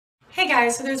Hey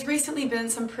guys, so there's recently been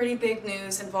some pretty big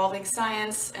news involving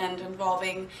science and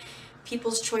involving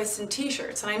people's choice in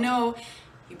t-shirts. And I know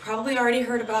you probably already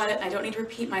heard about it, and I don't need to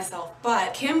repeat myself,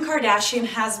 but Kim Kardashian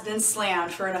has been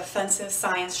slammed for an offensive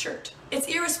science shirt. It's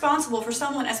irresponsible for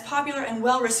someone as popular and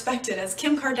well-respected as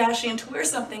Kim Kardashian to wear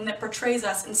something that portrays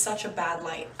us in such a bad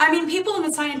light. I mean, people in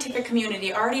the scientific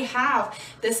community already have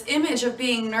this image of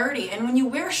being nerdy, and when you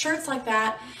wear shirts like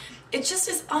that, it just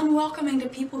is unwelcoming to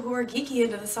people who are geeky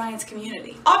into the science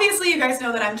community. Obviously, you guys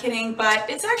know that I'm kidding, but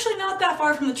it's actually not that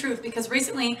far from the truth because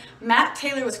recently Matt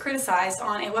Taylor was criticized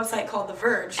on a website called The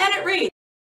Verge, and it reads,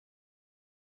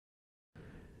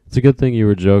 "It's a good thing you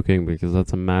were joking because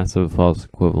that's a massive false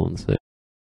equivalency."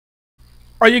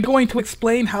 Are you going to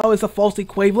explain how it's a false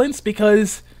equivalence?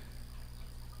 Because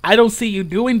I don't see you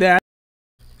doing that.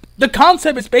 The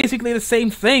concept is basically the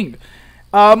same thing.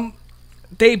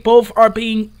 They both are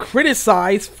being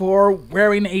criticized for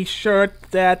wearing a shirt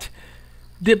that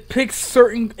depicts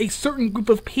a certain group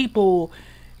of people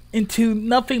into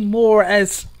nothing more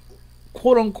as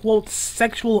quote-unquote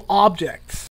sexual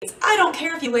objects. I don't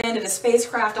care if you landed a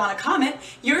spacecraft on a comet,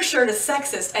 your shirt is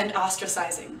sexist and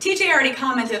ostracizing. TJ already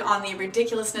commented on the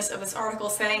ridiculousness of this article,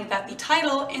 saying that the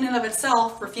title in and of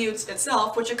itself refutes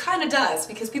itself, which it kind of does,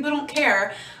 because people don't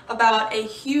care about a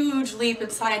huge leap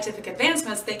in scientific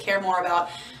advancements, they care more about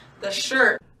the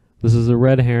shirt. This is a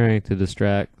red herring to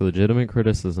distract legitimate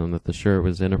criticism that the shirt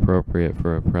was inappropriate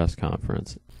for a press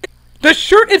conference. The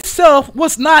shirt itself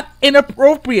was not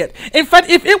inappropriate. In fact,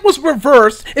 if it was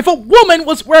reversed, if a woman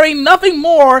was wearing nothing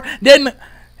more than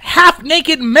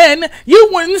half-naked men, you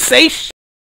wouldn't say shit.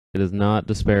 It is not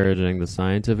disparaging the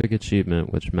scientific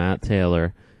achievement which Matt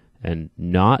Taylor, and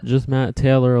not just Matt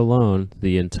Taylor alone,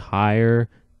 the entire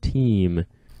team.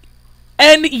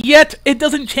 And yet, it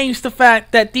doesn't change the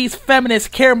fact that these feminists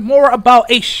care more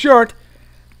about a shirt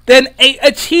than an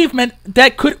achievement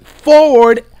that could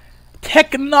forward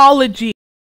technology.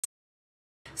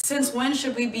 Since when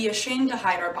should we be ashamed to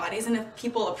hide our bodies? And if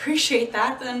people appreciate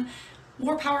that, then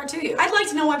more power to you. I'd like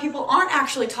to know why people aren't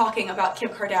actually talking about Kim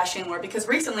Kardashian more, because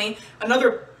recently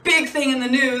another big thing in the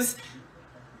news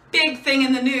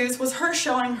was her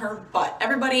showing her butt.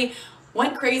 Everybody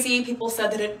went crazy. People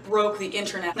said that it broke the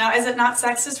internet. Now, is it not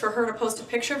sexist for her to post a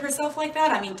picture of herself like that?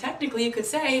 I mean, technically you could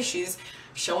say she's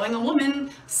showing a woman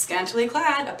scantily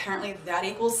clad. Apparently that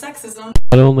equals sexism.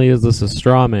 Not only is this a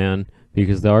straw man,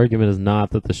 because the argument is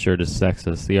not that the shirt is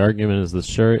sexist. The argument is the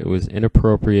shirt was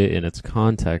inappropriate in its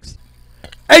context.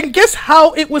 And guess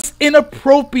how it was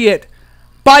inappropriate?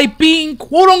 By being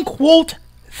quote-unquote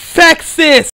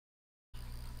sexist.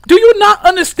 Do you not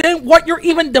understand what you're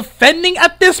even defending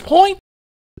at this point?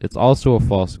 It's also a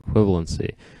false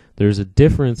equivalency. There's a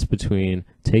difference between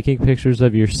taking pictures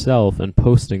of yourself and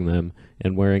posting them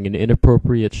and wearing an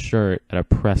inappropriate shirt at a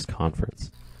press conference.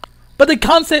 But the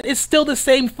concept is still the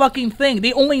same fucking thing.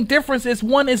 The only difference is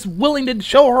one is willing to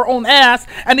show her own ass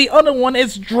and the other one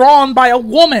is drawn by a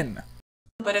woman.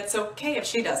 But it's okay if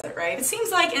she does it, right? It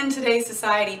seems like in today's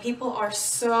society, people are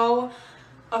so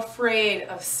afraid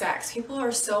of sex. People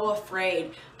are so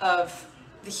afraid of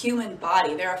the human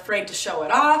body. They're afraid to show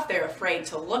it off. They're afraid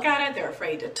to look at it. They're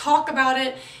afraid to talk about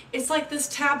it. It's like this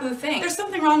taboo thing. There's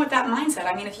something wrong with that mindset.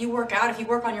 I mean, if you work out, if you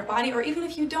work on your body, or even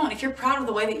if you don't, if you're proud of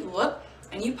the way that you look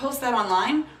and you post that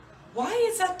online, why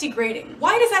is that degrading?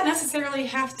 Why does that necessarily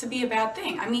have to be a bad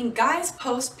thing? I mean, guys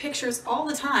post pictures all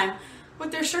the time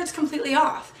with their shirts completely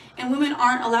off, and women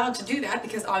aren't allowed to do that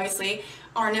because obviously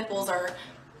our nipples are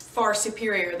far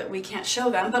superior that we can't show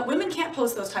them, but women can't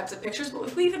post those types of pictures. But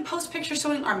if we even post pictures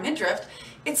showing our midriff,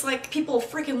 it's like people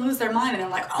freaking lose their mind and they're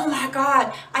like, oh my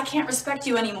god, I can't respect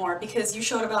you anymore because you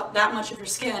showed about that much of your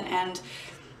skin, and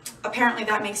apparently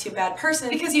that makes you a bad person,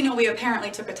 because you know we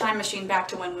apparently took a time machine back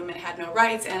to when women had no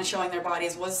rights and showing their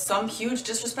bodies was some huge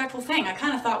disrespectful thing. I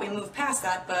kind of thought we moved past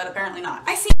that, but apparently not.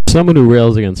 I see Someone who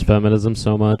rails against feminism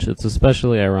so much, it's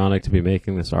especially ironic to be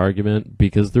making this argument,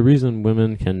 because the reason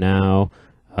women can now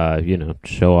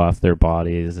show off their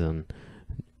bodies and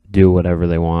do whatever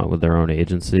they want with their own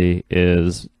agency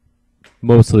is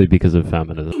mostly because of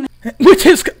feminism. Which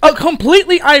is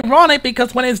completely ironic,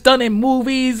 because when it's done in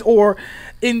movies or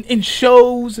in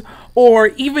shows or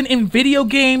even in video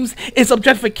games, it's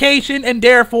objectification and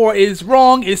therefore is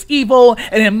wrong, is evil,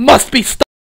 and it must be stopped.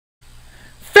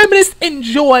 Feminists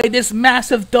enjoy this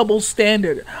massive double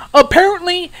standard.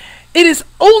 Apparently, it is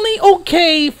only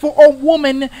okay for a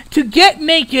woman to get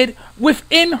naked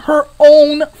within her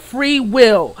own free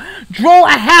will. Draw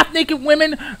a half-naked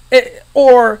woman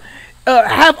or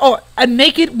have a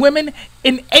naked woman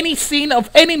in any scene of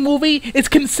any movie is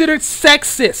considered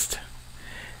sexist.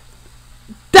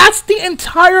 That's the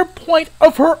entire point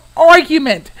of her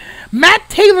argument. Matt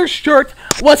Taylor's shirt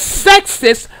was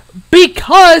sexist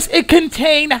because it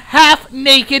contained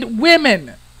half-naked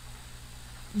women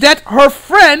that her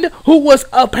friend, who was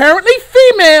apparently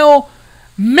female,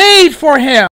 made for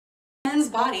him. Men's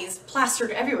bodies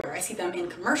plastered everywhere. I see them in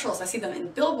commercials, I see them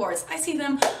in billboards, I see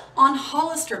them on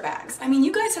Hollister bags. I mean,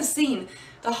 you guys have seen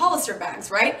the Hollister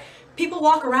bags, right? People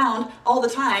walk around all the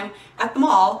time at the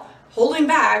mall holding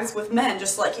bags with men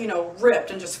just like, you know,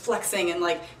 ripped and just flexing, and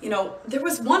like, you know, there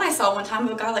was one I saw one time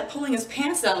of a guy like pulling his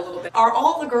pants down a little bit. Are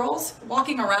all the girls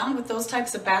walking around with those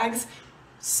types of bags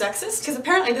sexist? Because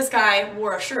apparently this guy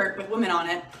wore a shirt with women on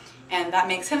it, and that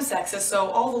makes him sexist. So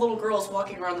all the little girls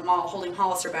walking around the mall holding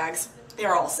Hollister bags,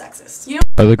 they're all sexist, you know?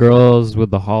 Are the girls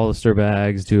with the Hollister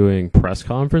bags doing press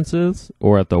conferences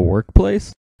or at the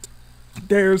workplace?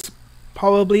 There's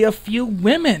probably a few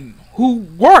women who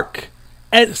work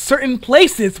at certain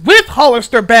places with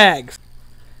Hollister bags.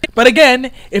 But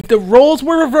again, if the roles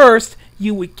were reversed,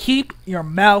 you would keep your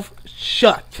mouth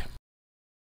shut.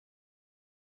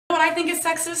 You know what I think is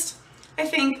sexist? I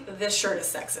think this shirt is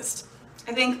sexist.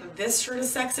 I think this shirt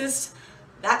is sexist.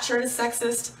 That shirt is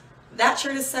sexist. That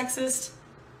shirt is sexist.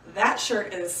 That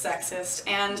shirt is sexist.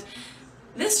 And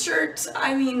this shirt,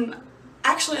 I mean,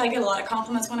 actually I get a lot of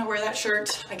compliments when I wear that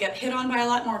shirt. I get hit on by a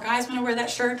lot more guys when I wear that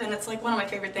shirt, and it's like one of my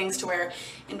favorite things to wear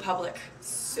in public.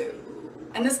 So,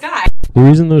 and this guy... The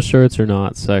reason those shirts are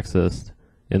not sexist,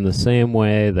 in the same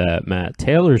way that Matt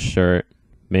Taylor's shirt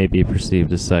may be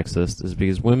perceived as sexist, is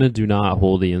because women do not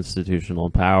hold the institutional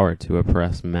power to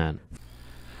oppress men.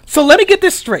 So let me get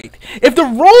this straight. If the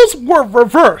roles were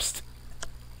reversed,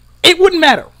 it wouldn't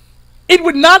matter. It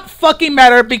would not fucking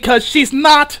matter because she's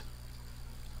not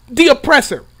the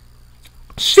oppressor.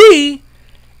 She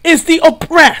is the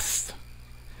oppressed.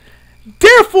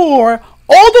 Therefore,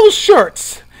 all those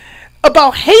shirts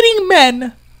about hating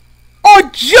men are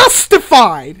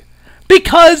justified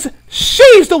because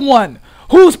she's the one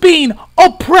who's being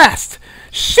oppressed.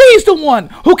 She's the one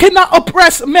who cannot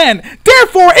oppress men.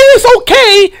 Therefore, it is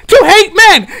okay to hate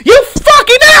men. You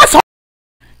fucking asshole!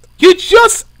 You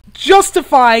just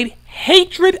justified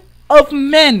hatred of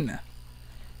men.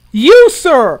 You,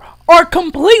 sir, are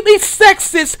completely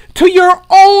sexist to your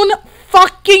own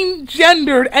fucking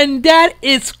gender, and that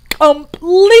is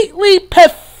completely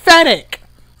pathetic.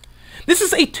 This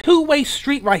is a two-way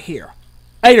street right here.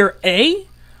 Either A,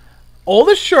 all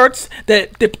the shirts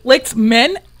that depicts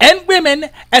men and women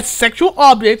as sexual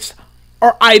objects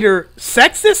are either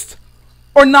sexist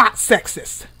or not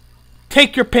sexist.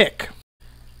 Take your pick.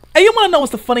 And you want to know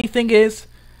what the funny thing is?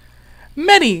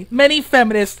 Many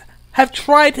feminists have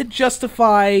tried to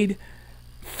justify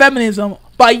feminism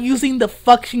by using the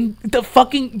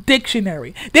fucking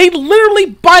dictionary. They literally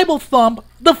Bible thump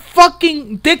the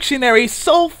fucking dictionary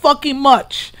so fucking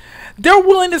much. They're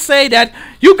willing to say that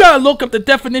you gotta look up the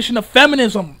definition of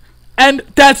feminism, and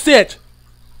that's it.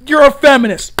 You're a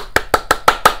feminist.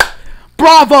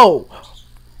 Bravo.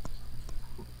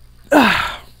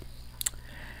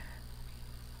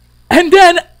 And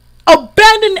then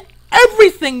abandon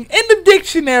everything in the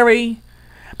dictionary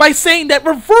by saying that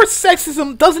reverse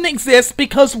sexism doesn't exist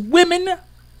because women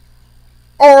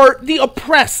are the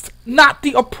oppressed, not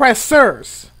the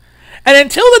oppressors. And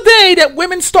until the day that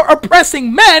women start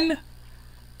oppressing men,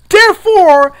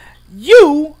 therefore,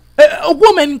 you, a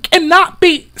woman, cannot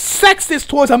be sexist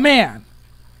towards a man.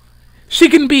 She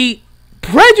can be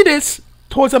prejudiced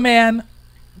towards a man,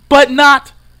 but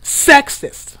not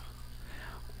sexist.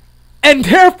 And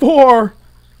therefore,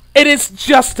 it is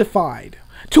justified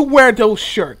to wear those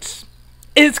shirts.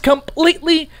 It is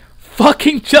completely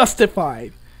fucking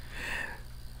justified.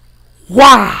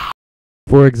 Wow.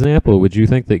 For example, would you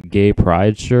think that gay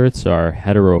pride shirts are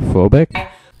heterophobic?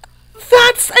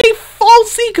 That's a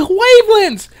false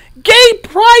equivalence. Gay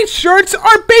pride shirts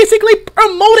are basically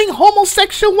promoting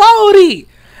homosexuality,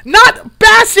 not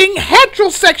bashing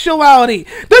heterosexuality.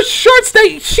 The shirts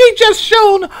that she just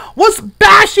shown was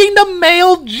bashing the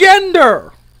male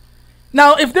gender.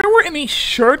 Now, if there were any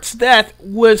shirts that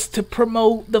was to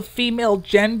promote the female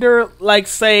gender, like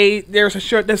say there's a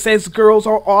shirt that says girls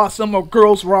are awesome or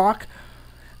girls rock,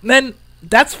 then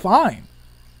that's fine.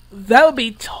 That would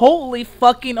be totally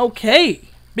fucking okay.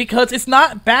 Because it's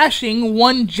not bashing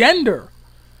one gender.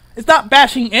 It's not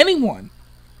bashing anyone.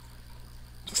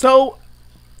 So,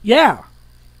 yeah.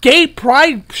 Gay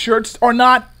pride shirts are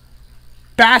not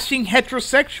bashing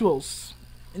heterosexuals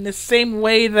in the same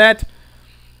way that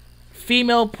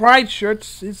female pride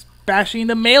shirts is bashing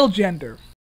the male gender.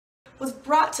 Was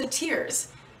brought to tears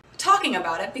talking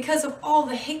about it because of all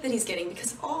the hate that he's getting,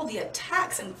 because of all the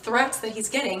attacks and threats that he's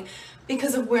getting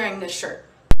because of wearing this shirt.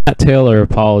 Matt Taylor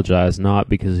apologized not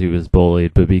because he was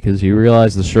bullied, but because he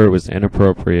realized the shirt was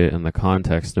inappropriate in the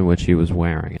context in which he was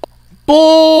wearing it.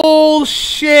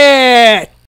 Bullshit!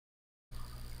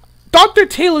 Dr.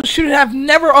 Taylor should have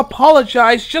never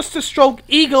apologized just to stroke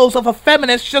egos of a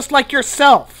feminist just like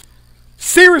yourself.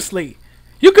 Seriously,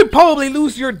 you could probably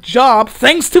lose your job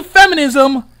thanks to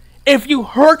feminism if you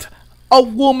hurt a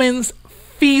woman's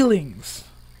feelings.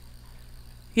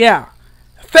 Yeah,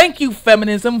 thank you,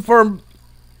 feminism, for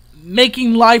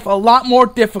making life a lot more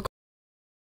difficult.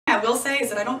 I will say is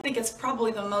that I don't think it's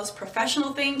probably the most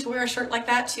professional thing to wear a shirt like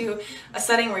that to a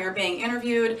setting where you're being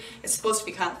interviewed. It's supposed to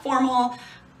be kind of formal.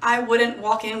 I wouldn't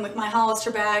walk in with my Hollister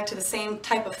bag to the same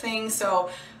type of thing, so,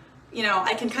 you know,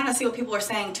 I can kind of see what people are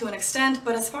saying to an extent,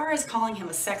 but as far as calling him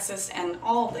a sexist and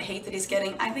all of the hate that he's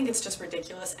getting, I think it's just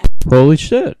ridiculous. Holy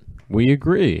shit, we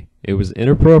agree. It was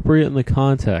inappropriate in the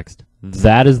context.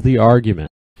 That is the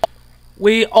argument.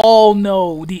 We all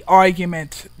know the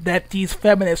argument that these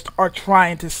feminists are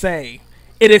trying to say.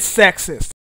 It is sexist.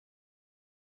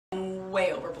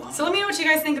 Way overblown. So let me know what you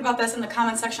guys think about this in the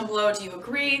comment section below. Do you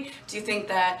agree? Do you think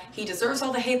that he deserves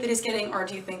all the hate that he's getting, or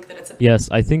do you think that it's a... Yes,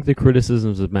 I think the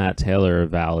criticisms of Matt Taylor are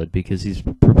valid because he's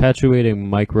perpetuating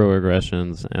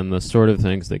microaggressions and the sort of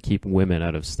things that keep women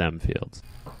out of STEM fields.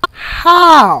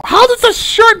 How? How does a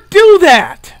shirt do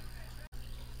that?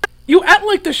 You act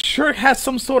like the shirt has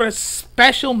some sort of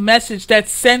special message that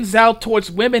sends out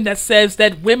towards women that says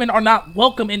that women are not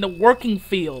welcome in the working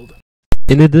field.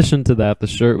 In addition to that, the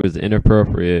shirt was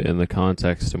inappropriate in the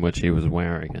context in which he was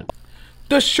wearing it.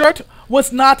 The shirt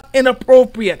was not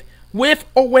inappropriate, with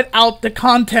or without the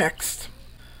context.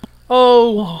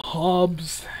 Oh,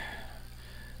 Hobbes.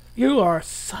 You are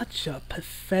such a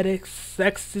pathetic,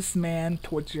 sexist man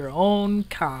towards your own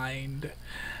kind.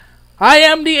 I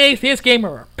am the Atheist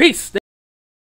Gamer. Peace.